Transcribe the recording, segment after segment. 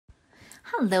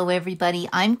Hello everybody,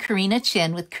 I'm Karina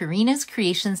Chin with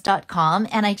karinascreations.com,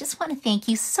 and I just want to thank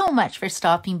you so much for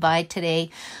stopping by today.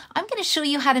 I'm going to show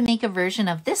you how to make a version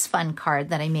of this fun card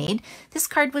that I made. This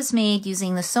card was made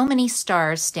using the So Many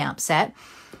Stars stamp set,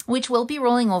 which will be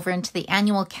rolling over into the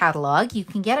annual catalog. You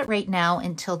can get it right now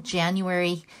until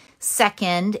January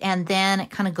 2nd, and then it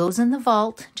kind of goes in the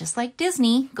vault, just like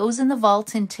Disney, goes in the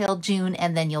vault until June,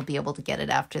 and then you'll be able to get it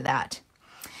after that.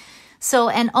 So,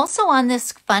 and also on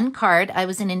this fun card, I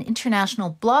was in an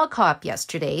international blog hop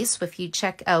yesterday. So if you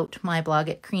check out my blog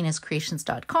at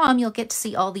karinascreations.com, you'll get to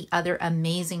see all the other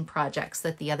amazing projects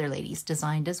that the other ladies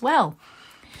designed as well.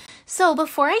 So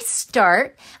before I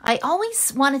start, I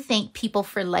always want to thank people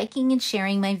for liking and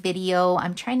sharing my video.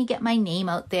 I'm trying to get my name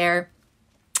out there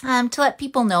to let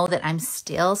people know that I'm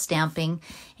still stamping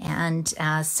and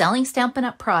selling Stampin'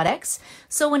 Up! Products.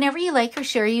 So whenever you like or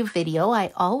share your video,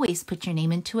 I always put your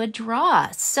name into a draw.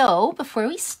 So before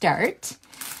we start,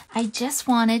 I just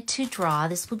wanted to draw,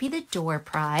 this will be the door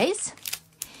prize.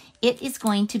 It is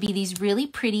going to be these really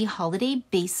pretty holiday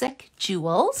basic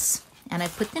jewels. And I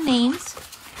put the names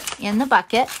in the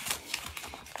bucket.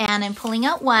 And I'm pulling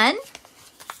out one.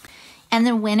 And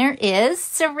the winner is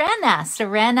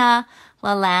Serena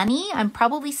Lalani. I'm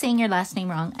probably saying your last name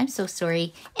wrong. I'm so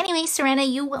sorry. Anyway, Serena,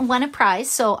 you won a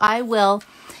prize, so I will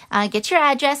get your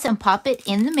address and pop it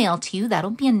in the mail to you.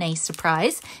 That'll be a nice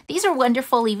surprise. These are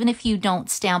wonderful even if you don't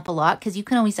stamp a lot, because you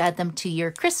can always add them to your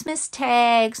Christmas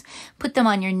tags, put them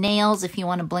on your nails if you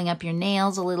want to bling up your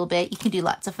nails a little bit. You can do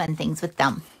lots of fun things with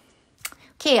them.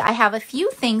 Okay, I have a few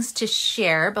things to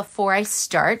share before I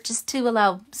start, just to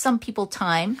allow some people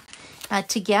time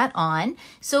to get on.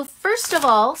 So first of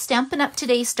all, Stampin' Up!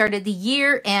 Today started the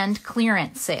year-end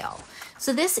clearance sale.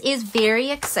 So this is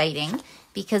very exciting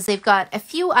because they've got a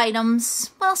few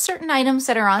items, well, certain items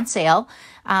that are on sale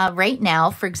right now.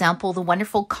 For example, the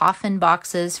wonderful coffin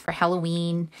boxes for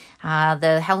Halloween,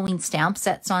 the Halloween stamp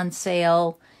sets on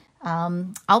sale.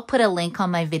 I'll put a link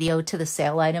on my video to the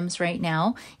sale items right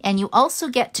now. And you also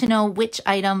get to know which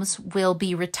items will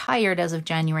be retired as of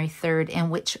January 3rd and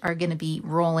which are going to be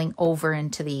rolling over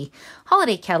into the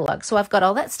holiday catalog. So I've got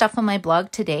all that stuff on my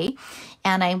blog today,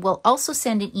 and I will also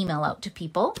send an email out to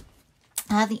people.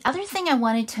 The other thing I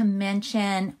wanted to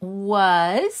mention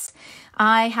was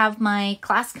I have my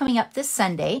class coming up this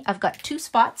Sunday. I've got 2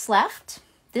 spots left.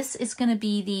 This is going to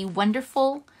be the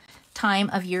wonderful time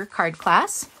of year card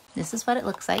class. This is what it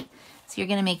looks like. So you're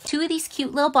going to make 2 of these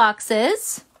cute little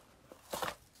boxes.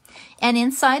 And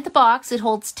inside the box, it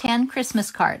holds 10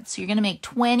 Christmas cards. So you're going to make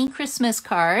 20 Christmas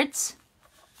cards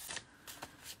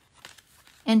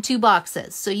and 2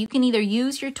 boxes. So you can either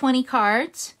use your 20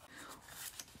 cards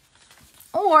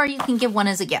or you can give one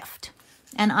as a gift.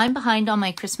 And I'm behind on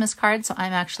my Christmas cards, so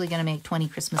I'm actually going to make 20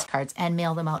 Christmas cards and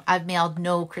mail them out. I've mailed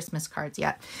no Christmas cards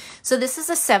yet. So this is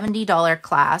a $70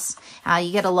 class.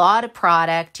 You get a lot of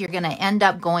product. You're going to end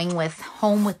up going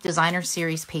home with designer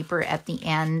series paper at the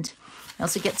end. You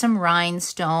also get some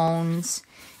rhinestones.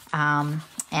 And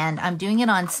I'm doing it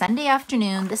on Sunday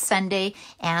afternoon, this Sunday,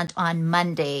 and on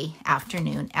Monday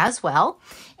afternoon as well.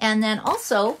 And then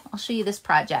also, I'll show you this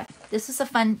project. This is a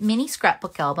fun mini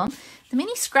scrapbook album. The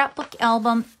mini scrapbook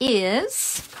album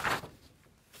is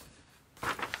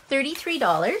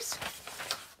 $33.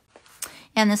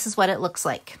 And this is what it looks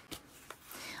like.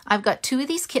 I've got 2 of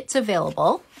these kits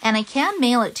available, and I can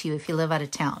mail it to you if you live out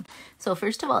of town. So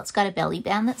first of all, it's got a belly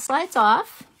band that slides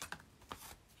off.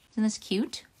 Isn't this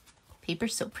cute?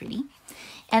 Paper's so pretty.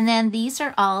 And then these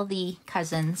are all the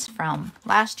cousins from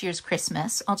last year's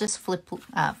Christmas. I'll just flip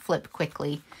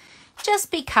quickly,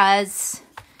 just because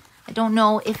I don't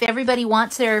know if everybody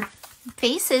wants their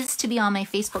faces to be on my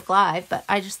Facebook Live, but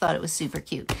I just thought it was super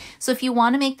cute. So if you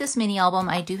want to make this mini album,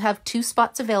 I do have 2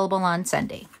 spots available on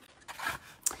Sunday.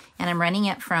 And I'm running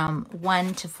it from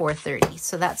 1 to 4:30.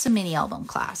 So that's a mini album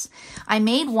class. I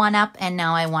made one up, and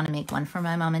now I want to make one for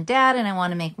my mom and dad, and I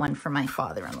want to make one for my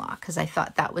father-in-law because I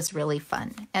thought that was really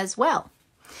fun as well.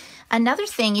 Another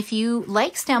thing, if you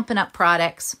like Stampin' Up!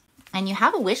 Products and you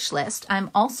have a wish list, I'm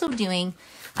also doing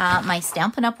my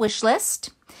Stampin' Up! Wish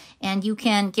list, and you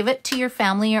can give it to your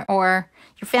family or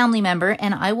your family member,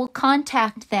 and I will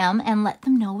contact them and let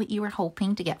them know what you were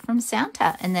hoping to get from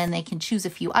Santa. And then they can choose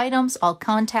a few items. I'll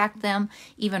contact them,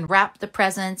 even wrap the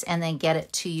presents, and then get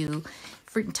it to you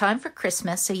in time for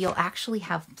Christmas. So you'll actually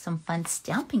have some fun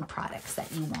stamping products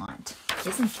that you want.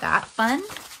 Isn't that fun?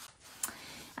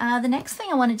 The next thing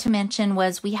I wanted to mention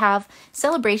was we have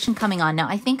Celebration coming on. Now,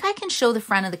 I think I can show the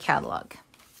front of the catalog.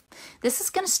 This is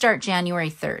going to start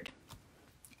January 3rd.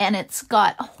 And it's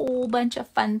got a whole bunch of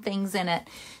fun things in it.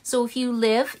 So if you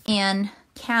live in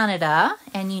Canada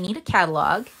and you need a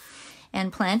catalog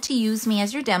and plan to use me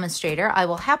as your demonstrator, I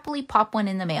will happily pop one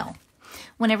in the mail.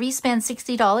 Whenever you spend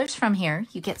 $60 from here,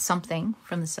 you get something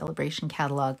from the Celebration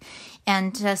catalog.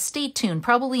 And stay tuned.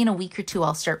 Probably in a week or two,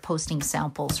 I'll start posting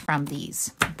samples from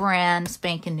these. Brand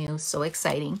spanking new, so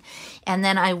exciting. And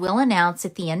then I will announce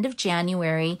at the end of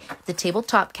January, the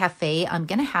Tabletop Cafe, I'm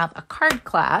going to have a card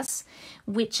class,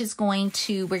 which is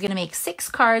we're going to make 6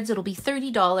 cards. It'll be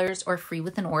 $30 or free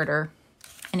with an order.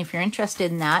 And if you're interested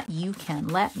in that, you can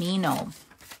let me know.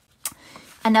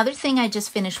 Another thing I just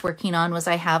finished working on was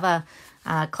I have a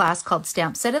class called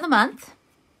Stamp Set of the Month,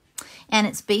 and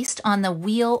it's based on the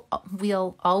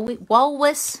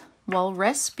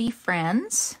Walrus Be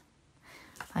Friends.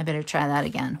 I better try that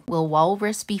again. Will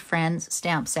Walrus Be Friends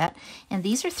stamp set, and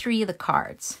these are 3 of the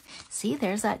cards. See,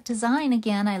 there's that design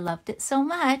again. I loved it so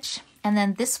much. And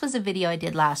then this was a video I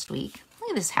did last week. Look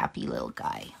at this happy little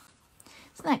guy.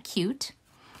 Isn't that cute?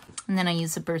 And then I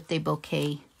use a birthday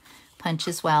bouquet punch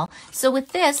as well. So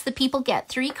with this, the people get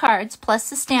 3 cards plus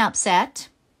the stamp set.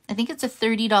 I think it's a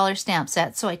 $30 stamp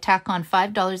set, so I tack on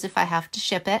 $5 if I have to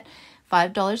ship it.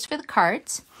 $5 for the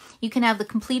cards. You can have the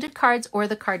completed cards or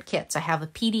the card kits. I have a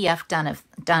PDF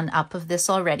done up of this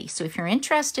already. So if you're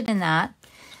interested in that,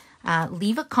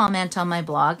 leave a comment on my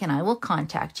blog and I will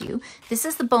contact you. This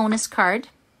is the bonus card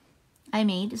I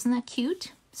made. Isn't that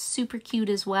cute? Super cute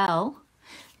as well.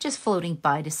 Just floating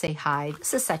by to say hi.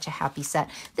 This is such a happy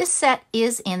set. This set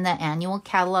is in the annual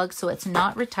catalog, so it's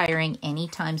not retiring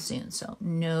anytime soon, so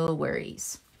no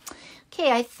worries.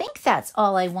 Okay, I think that's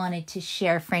all I wanted to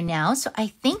share for now, so I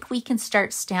think we can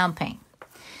start stamping.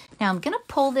 Now I'm going to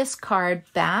pull this card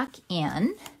back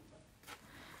in,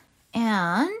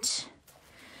 and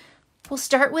we'll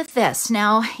start with this.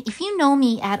 Now, if you know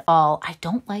me at all, I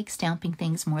don't like stamping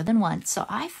things more than once, so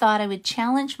I thought I would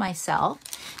challenge myself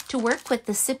to work with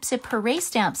the Sip Sip Hooray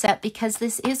stamp set because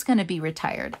this is going to be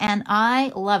retired, and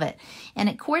I love it. And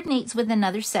it coordinates with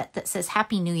another set that says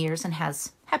Happy New Year's and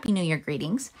has Happy New Year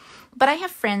greetings. But I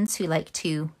have friends who like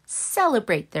to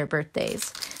celebrate their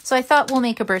birthdays, so I thought we'll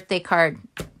make a birthday card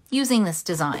using this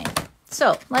design.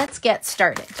 So let's get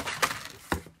started.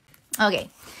 Okay.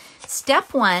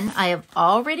 Step 1, I have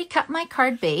already cut my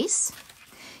card base.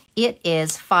 It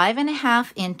is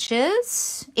 5.5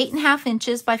 inches, 8.5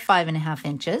 inches by 5.5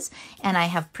 inches, and I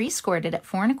have pre-scored it at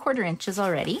 4.25 inches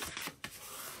already.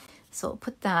 So I'll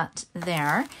put that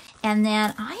there. And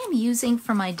then I am using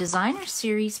for my designer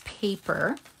series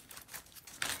paper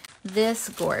this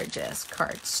gorgeous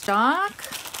cardstock.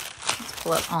 Let's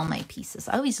pull out all my pieces.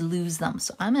 I always lose them,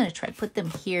 so I'm going to try to put them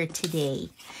here today.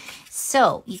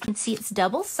 So you can see it's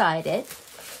double-sided,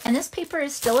 and this paper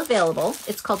is still available.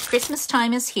 It's called Christmas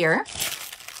Time is Here.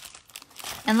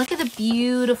 And look at the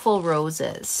beautiful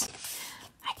roses.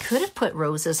 I could have put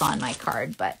roses on my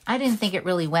card, but I didn't think it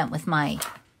really went with my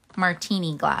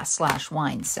martini glass /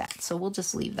 wine set, so we'll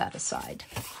just leave that aside.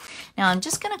 Now I'm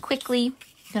just going to quickly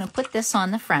put this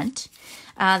on the front.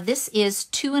 This is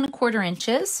 2.25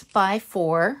 inches by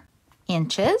 4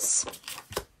 inches.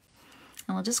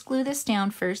 And we'll just glue this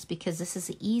down first because this is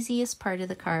the easiest part of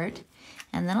the card.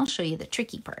 And then I'll show you the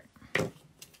tricky part.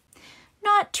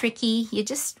 Not tricky, it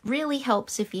just really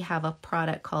helps if you have a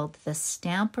product called the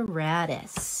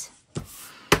Stamparatus.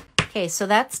 Okay, so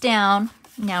that's down.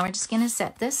 Now we're just going to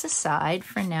set this aside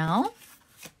for now.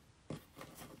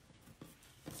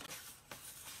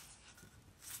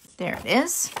 There it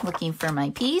is, looking for my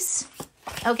piece.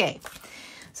 Okay.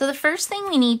 So the first thing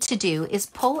we need to do is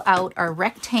pull out our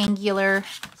rectangular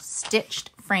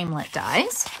stitched framelit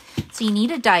dies. So you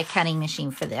need a die cutting machine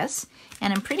for this.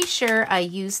 And I'm pretty sure I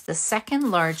used the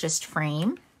second largest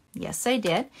frame. Yes, I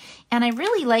did. And I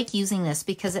really like using this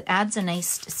because it adds a nice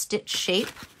stitch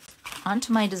shape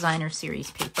onto my designer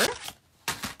series paper.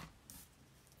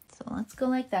 So let's go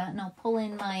like that, and I'll pull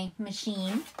in my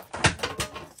machine.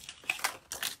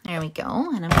 There we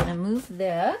go. And I'm going to move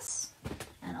this.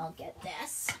 And I'll get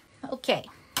this. Okay.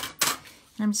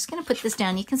 And I'm just going to put this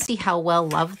down. You can see how well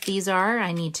loved these are.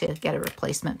 I need to get a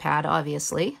replacement pad,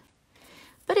 obviously.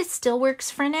 But it still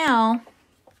works for now.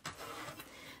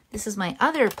 This is my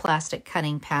other plastic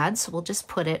cutting pad, so we'll just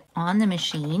put it on the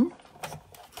machine.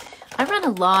 I run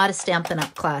a lot of Stampin'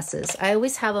 Up! Classes. I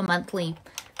always have a monthly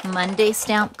Monday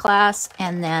stamp class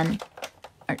and then,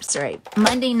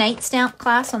 Monday night stamp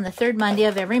class on the 3rd Monday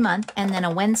of every month, and then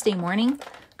a Wednesday morning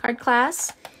card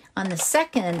class on the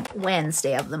 2nd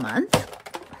Wednesday of the month.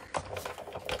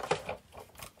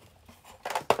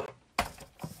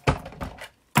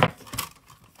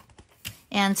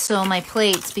 And so my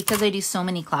plates, because I do so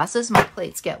many classes, my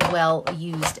plates get well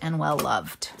used and well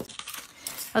loved.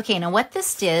 Okay, now what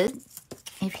this did,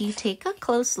 if you take a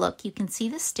close look, you can see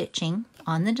the stitching.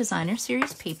 on the designer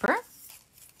series paper.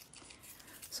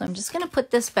 So I'm just going to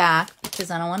put this back because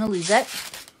I don't want to lose it.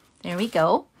 There we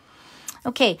go.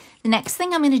 Okay, the next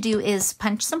thing I'm going to do is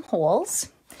punch some holes.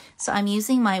 So I'm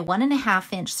using my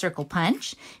 1.5 inch circle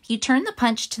punch. If you turn the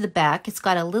punch to the back, it's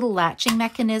got a little latching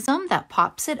mechanism that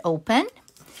pops it open.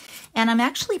 And I'm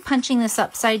actually punching this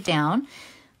upside down.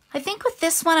 I think with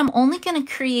this one, I'm only going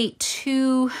to create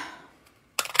two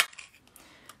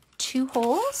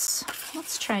holes.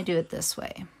 Let's try to do it this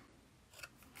way.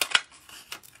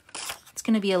 It's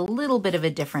going to be a little bit of a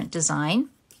different design.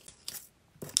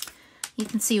 You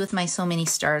can see with my So Many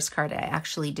Stars card, I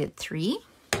actually did 3.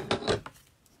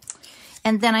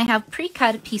 And then I have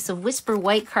pre-cut a piece of Whisper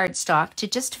white cardstock to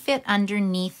just fit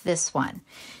underneath this one.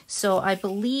 So I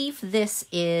believe this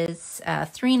is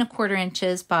 3¼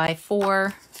 inches by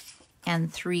 4¾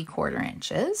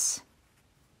 inches.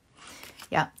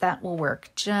 Yeah, that will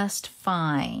work just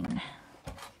fine.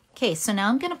 Okay, so now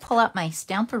I'm going to pull up my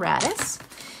Stamparatus.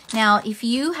 Now, if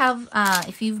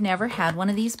you've never had one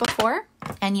of these before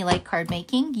and you like card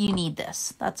making, you need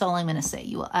this. That's all I'm going to say.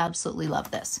 You will absolutely love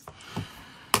this.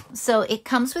 So it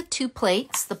comes with 2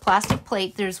 plates. The plastic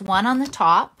plate, there's one on the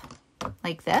top,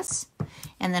 like this,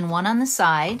 and then one on the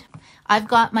side. I've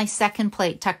got my second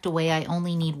plate tucked away. I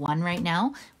only need one right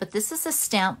now, but this is a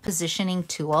stamp positioning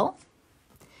tool.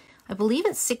 I believe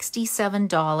it's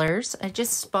 $67. I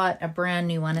just bought a brand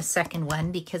new one, a second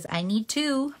one, because I need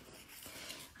 2.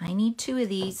 I need 2 of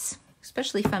these,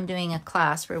 especially if I'm doing a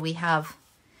class where we have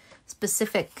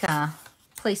specific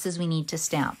places we need to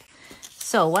stamp.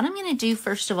 So what I'm going to do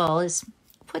first of all is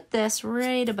put this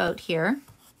right about here.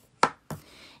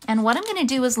 And what I'm going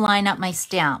to do is line up my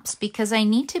stamps because I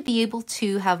need to be able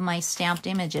to have my stamped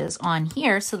images on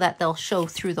here so that they'll show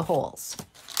through the holes.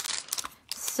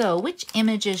 So which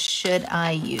images should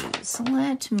I use?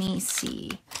 Let me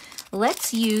see.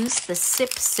 Let's use the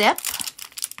Sip Sip.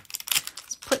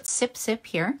 Let's put Sip Sip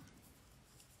here.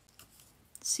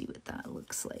 Let's see what that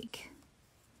looks like.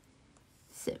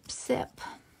 Sip Sip.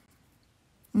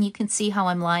 And you can see how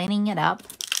I'm lining it up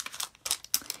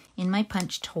in my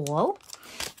punched hole.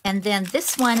 And then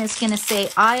this one is going to say,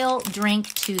 I'll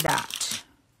drink to that.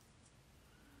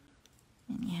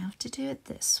 And you have to do it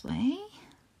this way.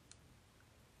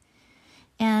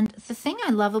 And the thing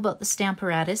I love about the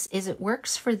Stamparatus is it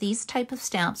works for these type of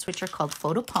stamps, which are called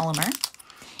photopolymer.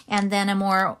 And then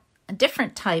a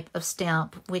different type of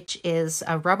stamp, which is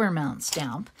a rubber mount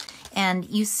stamp. And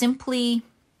you simply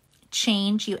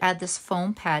you add this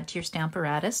foam pad to your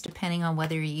Stamparatus, depending on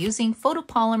whether you're using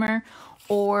photopolymer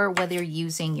or whether you're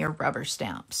using your rubber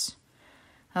stamps.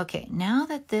 Okay, now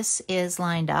that this is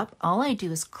lined up, all I do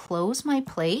is close my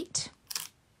plate.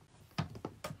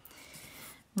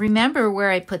 Remember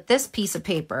where I put this piece of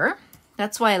paper.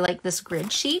 That's why I like this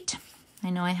grid sheet. I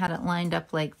know I had it lined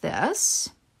up like this.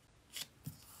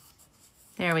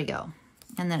 There we go.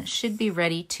 And then it should be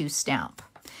ready to stamp.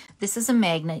 This is a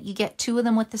magnet. You get 2 of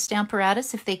them with the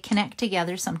Stamparatus. If they connect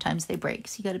together, sometimes they break.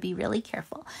 So you got to be really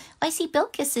careful. I see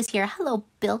Bilkis is here. Hello,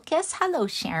 Bilkis. Hello,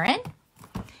 Sharon.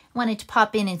 Wanted to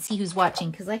pop in and see who's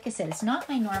watching because, like I said, it's not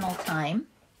my normal time.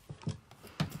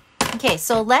 Okay,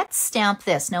 so let's stamp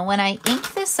this. Now, when I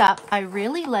ink this up, I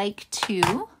really like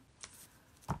to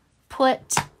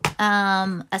put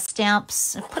a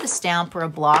stamp or a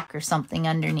block or something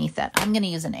underneath it. I'm going to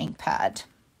use an ink pad.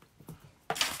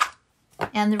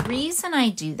 And the reason I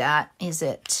do that is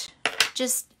it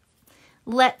just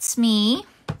lets me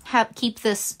keep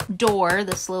this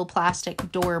little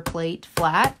plastic door plate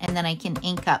flat, and then I can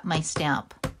ink up my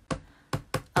stamp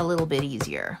a little bit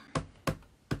easier.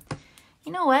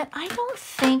 You know what? I don't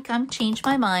think I'm changed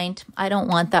my mind. I don't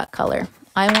want that color.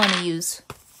 I want to use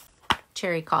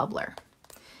Cherry Cobbler.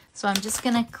 So I'm just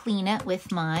going to clean it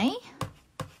with my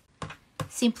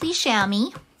Simply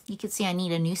Chamois. You can see I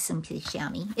need a new Simply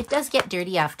Chamois. It does get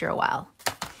dirty after a while.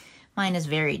 Mine is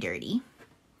very dirty.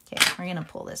 Okay, we're going to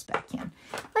pull this back in.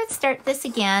 Let's start this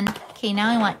again. Okay, now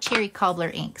I want Cherry Cobbler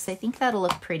ink, so I think that'll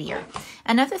look prettier.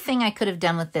 Another thing I could have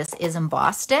done with this is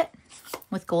embossed it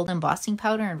with gold embossing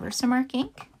powder and Versamark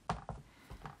ink.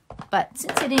 But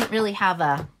since I didn't really have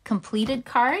a completed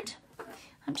card,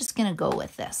 I'm just going to go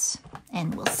with this.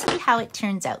 And we'll see how it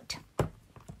turns out.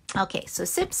 Okay, so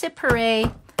Sip Sip Hooray.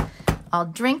 I'll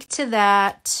drink to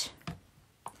that.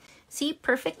 See,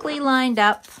 perfectly lined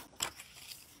up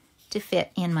to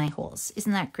fit in my holes.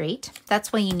 Isn't that great?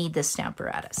 That's why you need this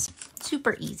Stamparatus.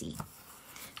 Super easy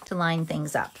to line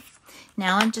things up.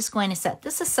 Now I'm just going to set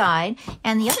this aside.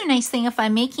 And the other nice thing, if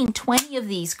I'm making 20 of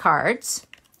these cards,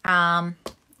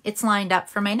 it's lined up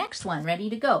for my next one, ready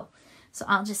to go. So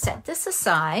I'll just set this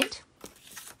aside.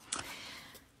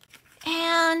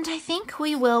 And I think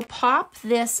we will pop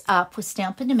this up with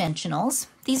Stampin' Dimensionals.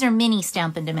 These are mini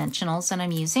Stampin' Dimensionals that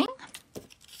I'm using.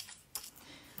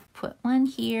 Put one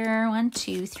here, 1,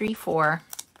 2, 3, 4.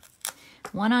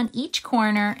 One on each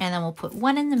corner, and then we'll put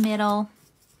one in the middle,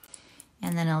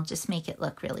 and then I'll just make it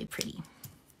look really pretty.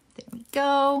 There we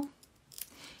go.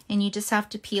 And you just have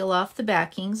to peel off the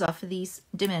backings off of these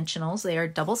dimensionals. They are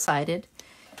double-sided.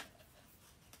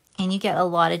 And you get a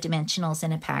lot of dimensionals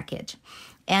in a package.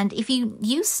 And if you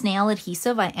use snail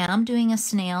adhesive, I am doing a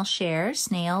snail share.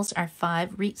 Snails are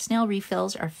snail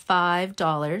refills are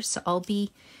 $5. So I'll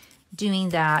be doing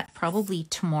that probably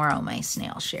tomorrow, my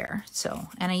snail share. So,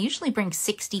 and I usually bring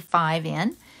 65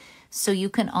 in. So you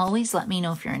can always let me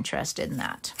know if you're interested in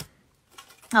that.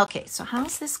 Okay, so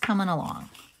how's this coming along?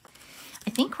 I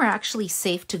think we're actually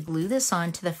safe to glue this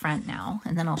onto the front now,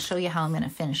 and then I'll show you how I'm going to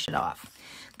finish it off.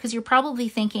 Because you're probably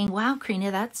thinking, wow,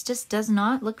 Karina, that just does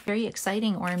not look very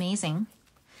exciting or amazing.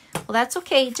 Well, that's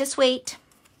okay. Just wait.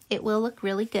 It will look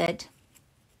really good.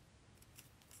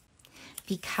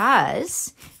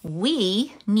 Because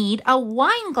we need a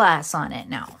wine glass on it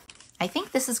now. I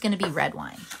think this is going to be red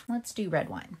wine. Let's do red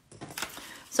wine.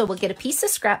 So we'll get a piece of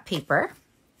scrap paper.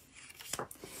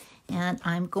 And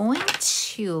I'm going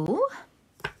to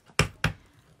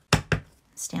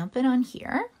stamp it on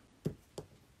here.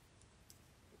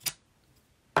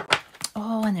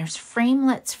 Oh, and there's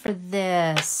framelets for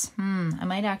this. I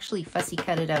might actually fussy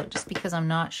cut it out just because I'm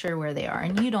not sure where they are.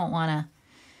 And you don't want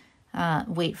to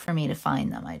wait for me to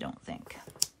find them, I don't think.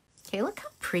 Okay, look how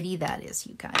pretty that is,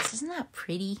 you guys. Isn't that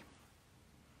pretty?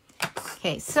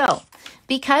 Okay, so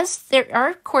because there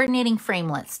are coordinating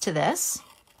framelets to this,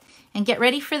 and get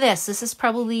ready for this. This is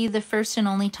probably the first and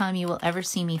only time you will ever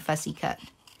see me fussy cut.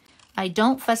 I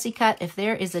don't fussy cut. If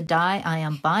there is a die, I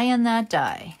am buying that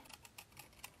die.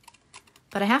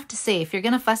 But I have to say, if you're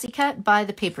going to fussy cut, buy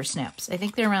the paper snips. I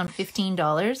think they're around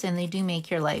 $15, and they do make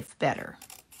your life better.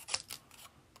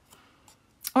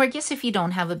 Or I guess if you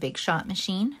don't have a Big Shot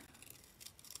machine,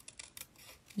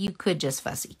 you could just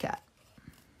fussy cut.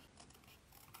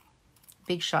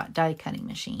 Big Shot die cutting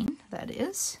machine, that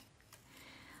is.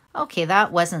 Okay,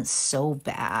 that wasn't so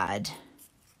bad.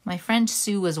 My friend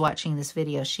Sue was watching this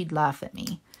video. She'd laugh at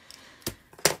me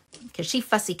because she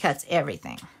fussy cuts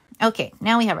everything. Okay,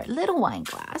 now we have our little wine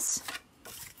glass.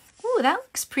 Ooh, that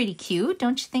looks pretty cute.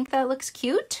 Don't you think that looks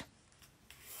cute?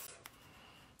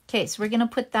 Okay, so we're going to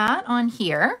put that on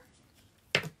here.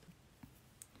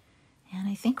 And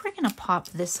I think we're going to pop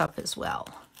this up as well.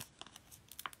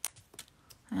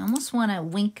 I almost want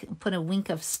to put a wink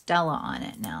of Stella on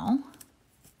it now.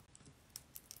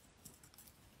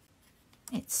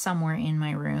 It's somewhere in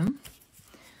my room.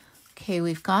 Okay,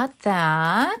 we've got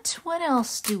that. What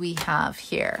else do we have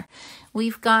here?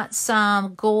 We've got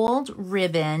some gold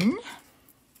ribbon.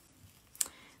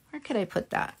 Where could I put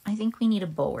that? I think we need a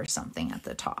bow or something at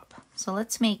the top. So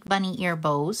let's make bunny ear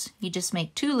bows. You just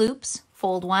make 2 loops,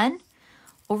 fold one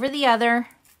over the other,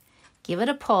 give it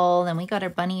a pull, then we got our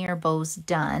bunny ear bows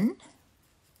done.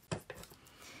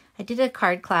 I did a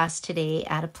card class today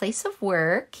at a place of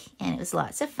work, and it was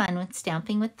lots of fun with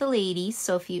stamping with the ladies.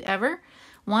 So if you ever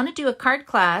want to do a card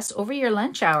class over your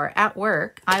lunch hour at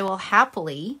work, I will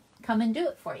happily come and do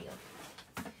it for you.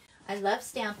 I love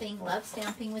stamping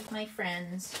with my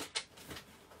friends.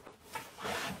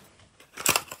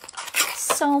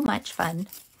 So much fun.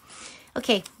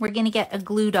 Okay, we're going to get a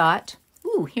glue dot.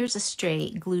 Ooh, here's a stray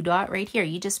glue dot right here.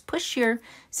 You just push your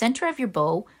center of your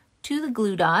bow to the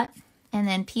glue dot and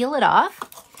then peel it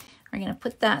off. We're going to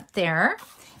put that there.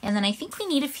 And then I think we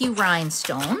need a few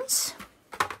rhinestones.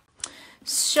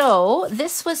 So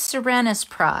this was Serena's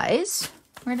prize.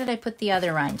 Where did I put the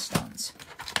other rhinestones?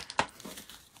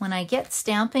 When I get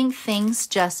stamping, things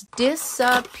just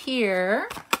disappear.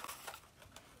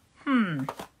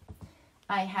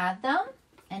 I had them,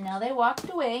 and now they walked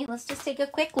away. Let's just take a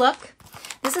quick look.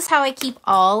 This is how I keep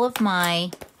all of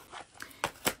my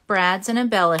brads and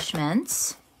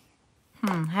embellishments.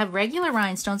 I have regular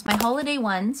rhinestones. My holiday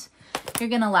ones, you're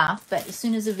going to laugh, but as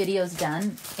soon as the video's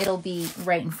done, it'll be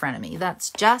right in front of me. That's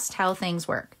just how things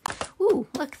work. Ooh,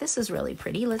 look, this is really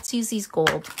pretty. Let's use these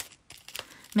gold,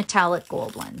 metallic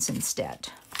gold ones instead.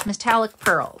 Metallic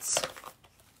pearls.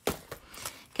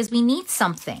 Because we need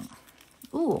something.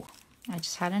 Ooh, I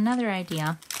just had another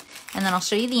idea. And then I'll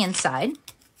show you the inside.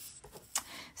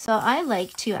 So I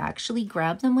like to actually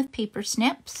grab them with paper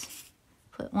snips.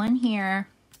 Put one here.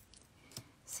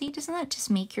 See, doesn't that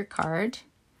just make your card?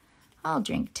 I'll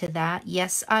drink to that.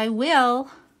 Yes, I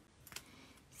will.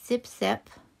 Sip, sip.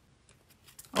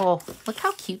 Oh, look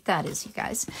how cute that is, you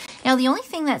guys. Now, the only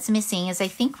thing that's missing is I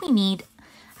think we need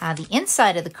the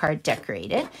inside of the card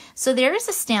decorated. So there is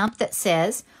a stamp that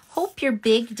says, hope your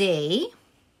big day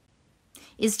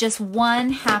is just one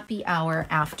happy hour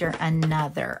after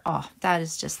another. Oh, that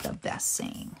is just the best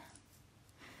saying.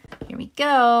 Here we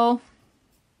go.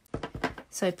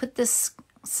 So I put this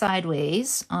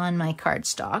sideways on my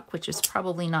cardstock, which is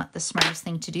probably not the smartest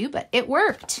thing to do, but it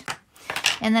worked.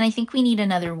 And then I think we need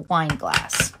another wine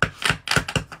glass.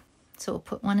 So we'll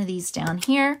put one of these down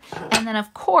here. And then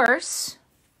of course,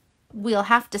 we'll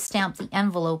have to stamp the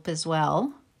envelope as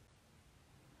well.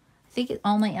 I think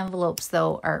all my envelopes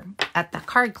though are at the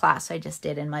card class I just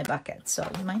did in my bucket. So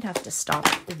you might have to stop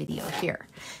the video here.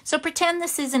 So pretend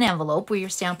this is an envelope where you're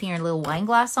stamping your little wine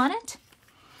glass on it.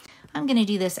 I'm going to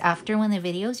do this after when the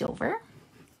video's over.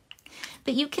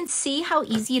 But you can see how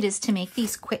easy it is to make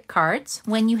these quick cards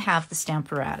when you have the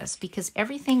Stamparatus because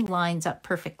everything lines up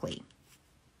perfectly.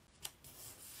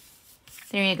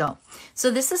 There you go. So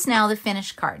this is now the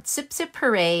finished card. Sip Sip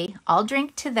Hooray. I'll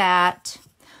drink to that.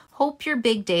 Hope your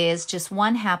big day is just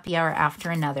one happy hour after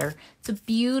another. It's a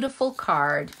beautiful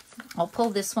card. I'll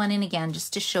pull this one in again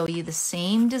just to show you the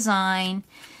same design.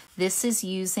 This is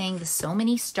using the So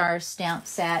Many Stars stamp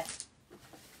set.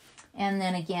 And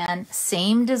then again,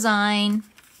 same design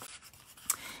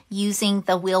using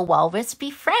the Will Walrus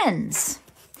Be Friends.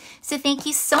 So thank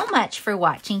you so much for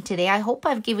watching today. I hope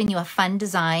I've given you a fun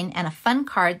design and a fun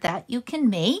card that you can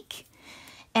make.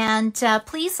 And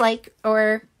please like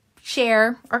or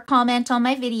share or comment on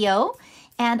my video.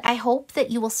 And I hope that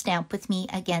you will stamp with me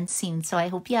again soon. So I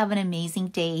hope you have an amazing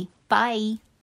day. Bye.